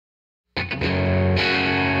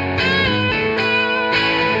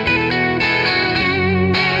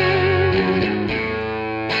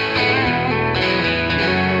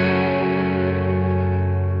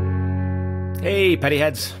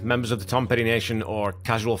Pettyheads, members of the Tom Petty Nation or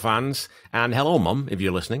casual fans, and hello Mum, if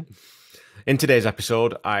you're listening. In today's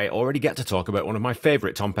episode, I already get to talk about one of my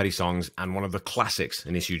favourite Tom Petty songs and one of the classics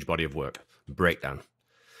in his huge body of work, Breakdown.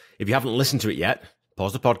 If you haven't listened to it yet,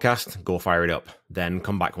 pause the podcast, go fire it up, then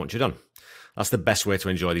come back once you're done. That's the best way to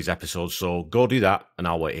enjoy these episodes, so go do that and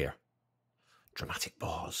I'll wait here. Dramatic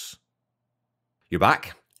pause. You're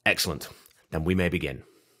back? Excellent. Then we may begin.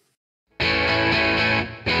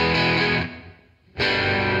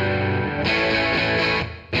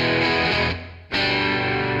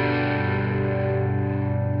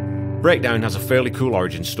 Breakdown has a fairly cool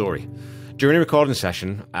origin story. During a recording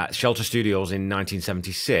session at Shelter Studios in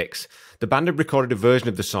 1976, the band had recorded a version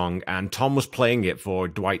of the song and Tom was playing it for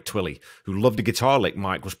Dwight Twilley, who loved a guitar lick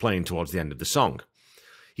Mike was playing towards the end of the song.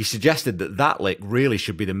 He suggested that lick really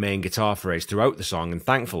should be the main guitar phrase throughout the song, and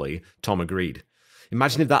thankfully, Tom agreed.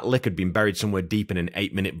 Imagine if that lick had been buried somewhere deep in an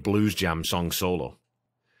 8-minute blues jam song solo.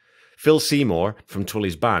 Phil Seymour, from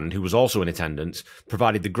Twilley's band, who was also in attendance,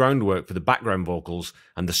 provided the groundwork for the background vocals,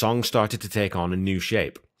 and the song started to take on a new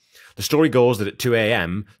shape. The story goes that at 2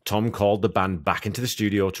 a.m, Tom called the band back into the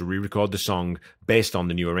studio to re-record the song based on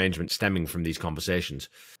the new arrangement stemming from these conversations.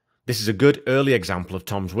 This is a good early example of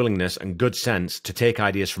Tom's willingness and good sense to take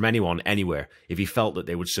ideas from anyone, anywhere, if he felt that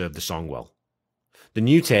they would serve the song well. The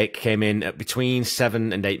new take came in at between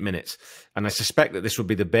 7 and 8 minutes, and I suspect that this would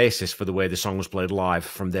be the basis for the way the song was played live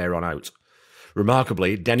from there on out.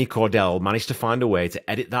 Remarkably, Denny Cordell managed to find a way to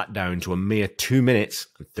edit that down to a mere 2 minutes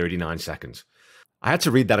and 39 seconds. I had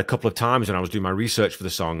to read that a couple of times when I was doing my research for the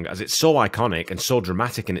song, as it's so iconic and so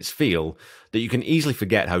dramatic in its feel that you can easily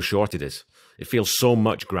forget how short it is. It feels so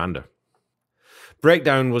much grander.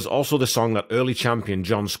 Breakdown was also the song that early champion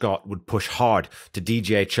John Scott would push hard to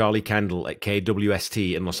DJ Charlie Kendall at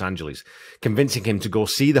KWST in Los Angeles, convincing him to go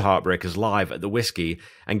see the Heartbreakers live at the Whiskey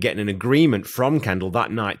and getting an agreement from Kendall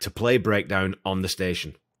that night to play Breakdown on the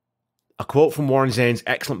station. A quote from Warren Zanes'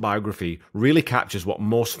 excellent biography really captures what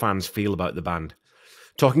most fans feel about the band.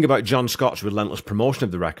 Talking about John Scott's relentless promotion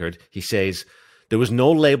of the record, he says, "There was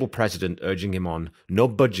no label president urging him on, no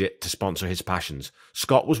budget to sponsor his passions.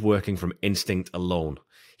 Scott was working from instinct alone.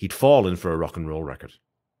 He'd fallen for a rock and roll record."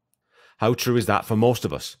 How true is that for most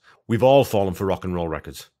of us? We've all fallen for rock and roll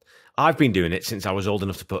records. I've been doing it since I was old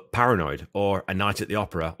enough to put Paranoid or A Night at the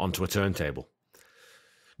Opera onto a turntable.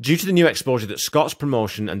 Due to the new exposure that Scott's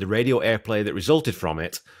promotion and the radio airplay that resulted from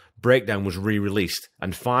it, Breakdown was re-released,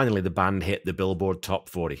 and finally the band hit the Billboard Top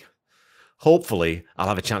 40. Hopefully, I'll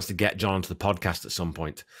have a chance to get John onto the podcast at some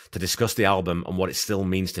point to discuss the album and what it still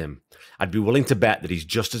means to him. I'd be willing to bet that he's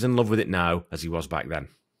just as in love with it now as he was back then.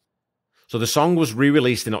 So the song was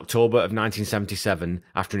re-released in October of 1977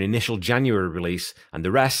 after an initial January release, and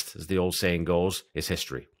the rest, as the old saying goes, is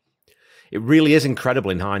history. It really is incredible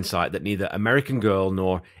in hindsight that neither American Girl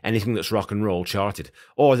nor Anything That's Rock and Roll charted,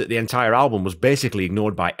 or that the entire album was basically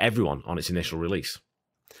ignored by everyone on its initial release.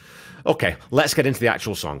 Okay, let's get into the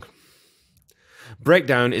actual song.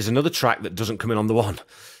 Breakdown is another track that doesn't come in on the 1.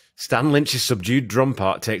 Stan Lynch's subdued drum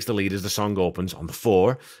part takes the lead as the song opens on the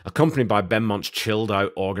 4, accompanied by Ben Mont's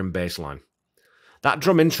chilled-out organ bass line. That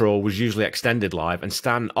drum intro was usually extended live, and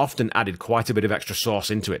Stan often added quite a bit of extra sauce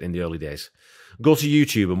into it in the early days. Go to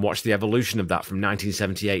YouTube and watch the evolution of that from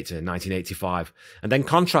 1978 to 1985, and then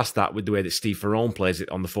contrast that with the way that Steve Ferrone plays it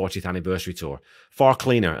on the 40th anniversary tour, far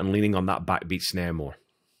cleaner and leaning on that backbeat snare more.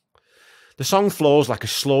 The song flows like a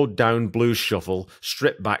slowed-down blues shuffle,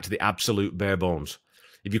 stripped back to the absolute bare bones.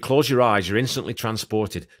 If you close your eyes, you're instantly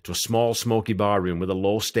transported to a small, smoky bar room with a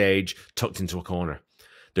low stage tucked into a corner.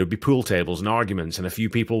 There would be pool tables and arguments and a few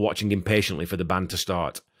people watching impatiently for the band to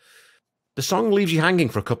start. The song leaves you hanging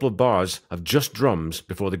for a couple of bars of just drums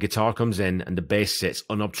before the guitar comes in and the bass sits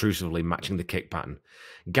unobtrusively matching the kick pattern.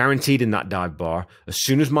 Guaranteed in that dive bar, as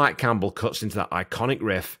soon as Mike Campbell cuts into that iconic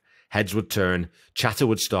riff, heads would turn, chatter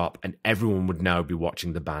would stop, and everyone would now be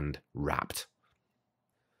watching the band wrapped.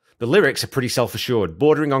 The lyrics are pretty self-assured,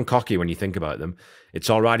 bordering on cocky when you think about them. It's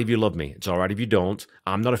alright if you love me, it's alright if you don't.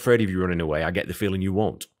 I'm not afraid of you running away, I get the feeling you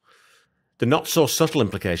won't. The not-so-subtle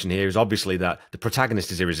implication here is obviously that the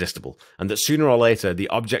protagonist is irresistible, and that sooner or later the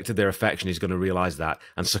object of their affection is going to realise that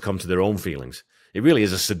and succumb to their own feelings. It really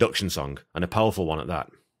is a seduction song, and a powerful one at that.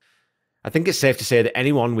 I think it's safe to say that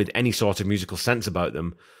anyone with any sort of musical sense about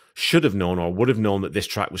them should have known or would have known that this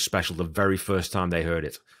track was special the very first time they heard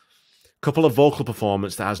it. Couple of vocal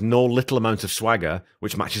performance that has no little amount of swagger,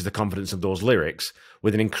 which matches the confidence of those lyrics,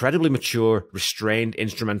 with an incredibly mature, restrained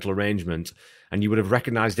instrumental arrangement, and you would have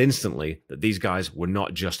recognised instantly that these guys were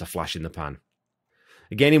not just a flash in the pan.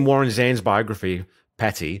 Again, in Warren Zanes' biography,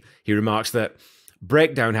 Petty, he remarks that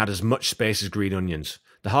Breakdown had as much space as green onions.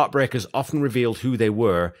 The Heartbreakers often revealed who they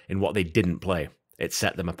were in what they didn't play. It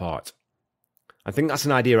set them apart. I think that's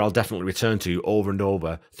an idea I'll definitely return to over and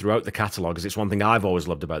over throughout the catalogue, as it's one thing I've always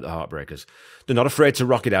loved about the Heartbreakers. They're not afraid to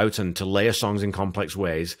rock it out and to layer songs in complex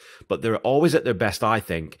ways, but they're always at their best, I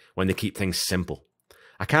think, when they keep things simple.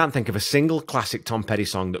 I can't think of a single classic Tom Petty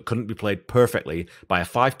song that couldn't be played perfectly by a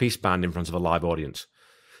 5-piece band in front of a live audience.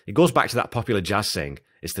 It goes back to that popular jazz saying,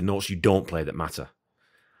 it's the notes you don't play that matter.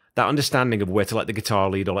 That understanding of where to let the guitar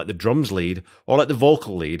lead, or let the drums lead, or let the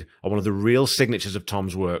vocal lead, are one of the real signatures of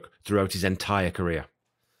Tom's work throughout his entire career.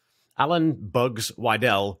 Alan Bugs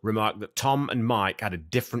Weidel remarked that Tom and Mike had a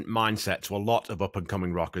different mindset to a lot of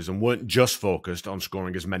up-and-coming rockers and weren't just focused on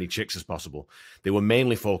scoring as many chicks as possible. They were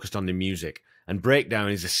mainly focused on the music, and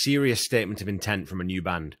Breakdown is a serious statement of intent from a new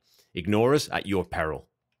band. Ignore us at your peril.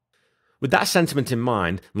 With that sentiment in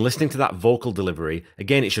mind, and listening to that vocal delivery,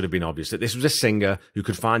 again it should have been obvious that this was a singer who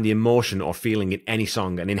could find the emotion or feeling in any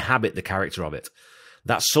song and inhabit the character of it.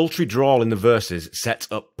 That sultry drawl in the verses sets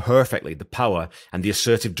up perfectly the power and the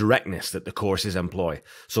assertive directness that the choruses employ,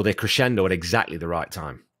 so they crescendo at exactly the right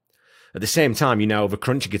time. At the same time, you now have a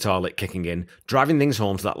crunchy guitar lick kicking in, driving things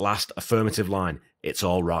home to that last affirmative line, it's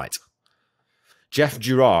all right. Jeff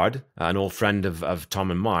Girard, an old friend of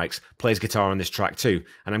Tom and Mike's, plays guitar on this track too,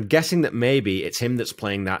 and I'm guessing that maybe it's him that's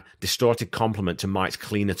playing that distorted complement to Mike's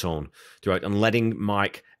cleaner tone throughout and letting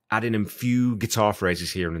Mike add in a few guitar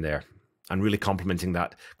phrases here and there, and really complementing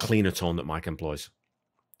that cleaner tone that Mike employs.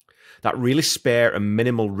 That really spare and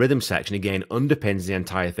minimal rhythm section again underpins the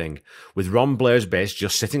entire thing, with Ron Blair's bass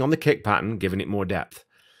just sitting on the kick pattern, giving it more depth.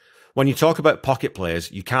 When you talk about pocket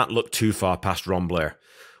players, you can't look too far past Ron Blair.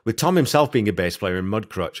 With Tom himself being a bass player in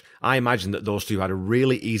Mudcrutch, I imagine that those two had a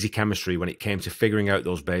really easy chemistry when it came to figuring out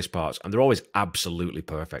those bass parts, and they're always absolutely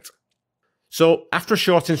perfect. So, after a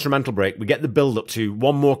short instrumental break, we get the build-up to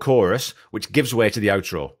one more chorus, which gives way to the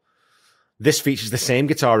outro. This features the same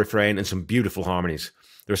guitar refrain and some beautiful harmonies.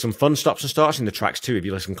 There are some fun stops and starts in the tracks too, if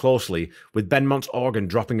you listen closely, with Benmont's organ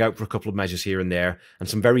dropping out for a couple of measures here and there, and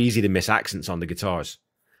some very easy to miss accents on the guitars.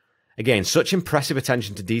 Again, such impressive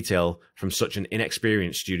attention to detail from such an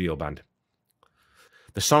inexperienced studio band.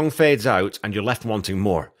 The song fades out and you're left wanting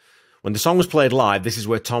more. When the song was played live, this is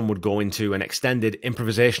where Tom would go into an extended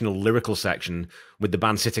improvisational lyrical section with the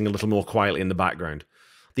band sitting a little more quietly in the background.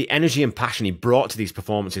 The energy and passion he brought to these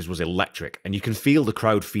performances was electric, and you can feel the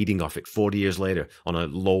crowd feeding off it 40 years later on a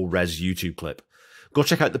low-res YouTube clip. Go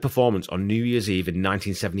check out the performance on New Year's Eve in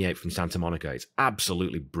 1978 from Santa Monica. It's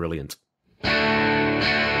absolutely brilliant.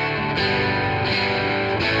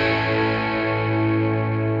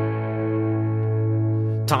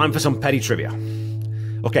 Time for some Petty trivia.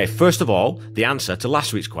 Okay, first of all, the answer to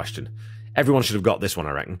last week's question. Everyone should have got this one,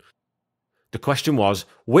 I reckon. The question was,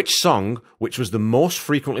 which song, which was the most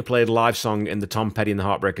frequently played live song in the Tom Petty and the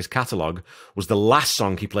Heartbreakers catalogue, was the last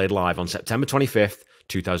song he played live on September 25th,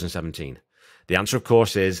 2017? The answer, of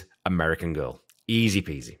course, is American Girl. Easy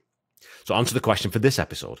peasy. So on to the question for this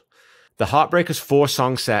episode. The Heartbreakers'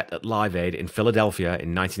 4-song set at Live Aid in Philadelphia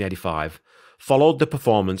in 1985 followed the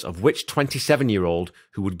performance of which 27-year-old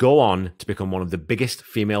who would go on to become one of the biggest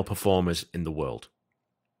female performers in the world?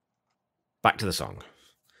 Back to the song.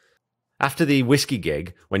 After the Whiskey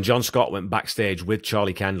gig, when John Scott went backstage with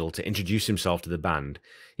Charlie Kendall to introduce himself to the band,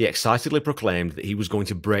 he excitedly proclaimed that he was going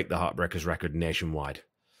to break the Heartbreakers record nationwide.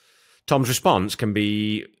 Tom's response can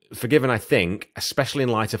be forgiven, I think, especially in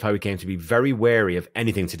light of how he came to be very wary of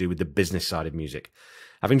anything to do with the business side of music.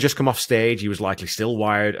 Having just come off stage, he was likely still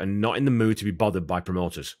wired and not in the mood to be bothered by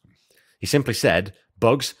promoters. He simply said,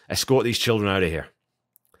 "Bugs, escort these children out of here."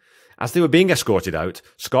 As they were being escorted out,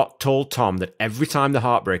 Scott told Tom that every time the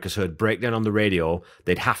Heartbreakers heard Breakdown on the radio,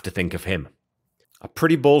 they'd have to think of him. A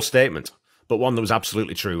pretty bold statement, but one that was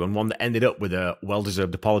absolutely true, and one that ended up with a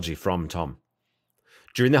well-deserved apology from Tom.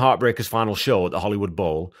 During the Heartbreakers' final show at the Hollywood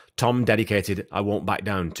Bowl, Tom dedicated I Won't Back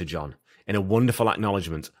Down to John, in a wonderful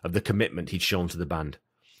acknowledgement of the commitment he'd shown to the band.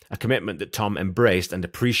 A commitment that Tom embraced and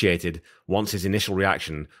appreciated once his initial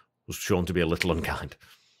reaction was shown to be a little unkind.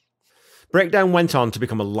 Breakdown went on to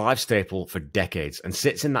become a live staple for decades and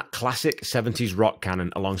sits in that classic 70s rock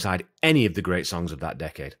canon alongside any of the great songs of that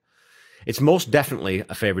decade. It's most definitely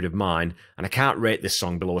a favourite of mine, and I can't rate this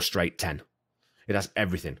song below a straight 10. It has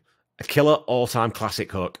everything. A killer all-time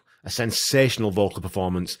classic hook, a sensational vocal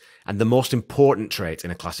performance, and the most important trait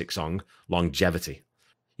in a classic song, longevity.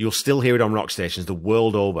 You'll still hear it on rock stations the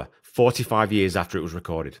world over, 45 years after it was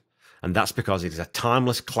recorded. And that's because it is a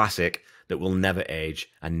timeless classic that will never age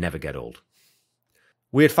and never get old.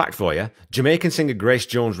 Weird fact for you, Jamaican singer Grace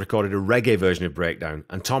Jones recorded a reggae version of Breakdown,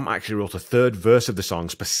 and Tom actually wrote a third verse of the song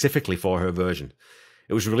specifically for her version.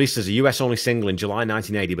 It was released as a US-only single in July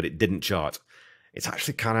 1980, but it didn't chart. It's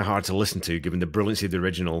actually kind of hard to listen to given the brilliancy of the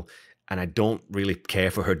original, and I don't really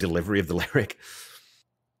care for her delivery of the lyric.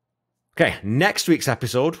 Okay, next week's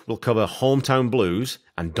episode will cover Hometown Blues,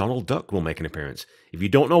 and Donald Duck will make an appearance. If you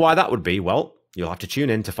don't know why that would be, well, you'll have to tune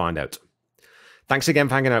in to find out. Thanks again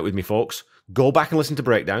for hanging out with me, folks. Go back and listen to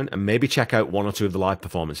Breakdown and maybe check out one or two of the live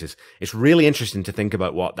performances. It's really interesting to think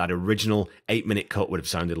about what that original 8-minute cut would have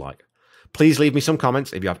sounded like. Please leave me some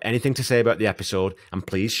comments if you have anything to say about the episode, and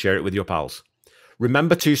please share it with your pals.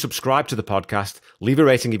 Remember to subscribe to the podcast, leave a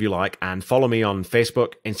rating if you like, and follow me on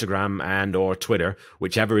Facebook, Instagram, and or Twitter,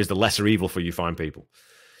 whichever is the lesser evil for you fine people.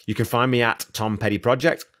 You can find me at Tom Petty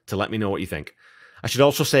Project to let me know what you think. I should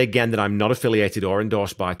also say again that I'm not affiliated or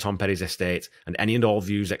endorsed by Tom Petty's estate, and any and all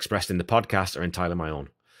views expressed in the podcast are entirely my own.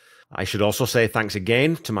 I should also say thanks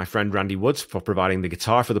again to my friend Randy Woods for providing the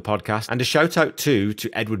guitar for the podcast, and a shout out to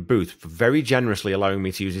Edward Booth for very generously allowing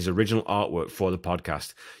me to use his original artwork for the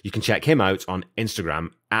podcast. You can check him out on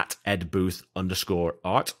Instagram at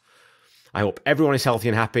 @edbooth_art. I hope everyone is healthy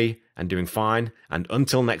and happy and doing fine, and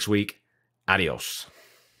until next week, adios.